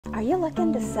Are you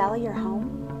looking to sell your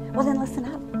home? Well, then listen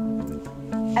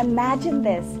up. Imagine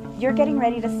this. You're getting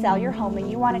ready to sell your home and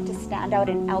you want it to stand out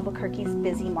in Albuquerque's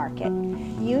busy market.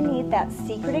 You need that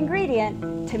secret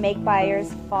ingredient to make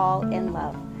buyers fall in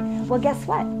love. Well, guess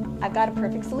what? I've got a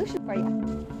perfect solution for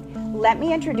you. Let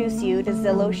me introduce you to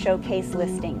Zillow Showcase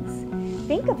Listings.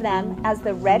 Think of them as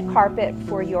the red carpet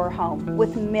for your home.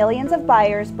 With millions of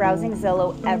buyers browsing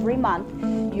Zillow every month,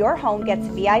 your home gets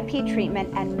VIP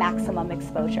treatment and maximum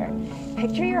exposure.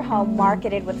 Picture your home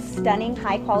marketed with stunning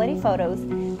high-quality photos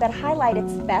that highlight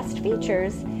its best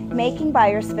features, making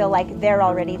buyers feel like they're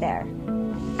already there.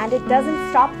 And it doesn't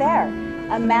stop there.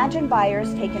 Imagine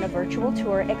buyers taking a virtual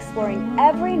tour exploring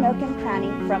every nook and cranny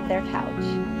from their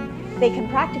couch. They can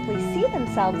practically see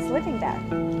themselves living there.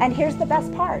 And here's the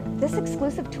best part. This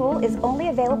exclusive tool is only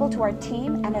available to our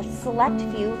team and a select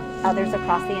few others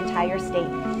across the entire state,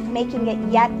 making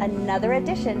it yet another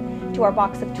addition to our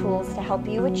box of tools to help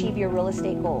you achieve your real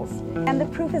estate goals. And the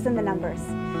proof is in the numbers.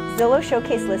 Zillow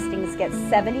Showcase Listings gets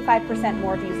 75%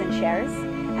 more views and shares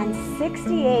and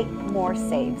 68 more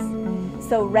saves.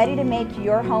 So ready to make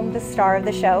your home the star of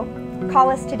the show? Call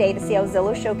us today to see how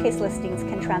Zillow Showcase Listings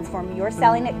can transform your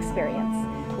selling experience.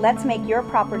 Let's make your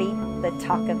property the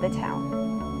talk of the town.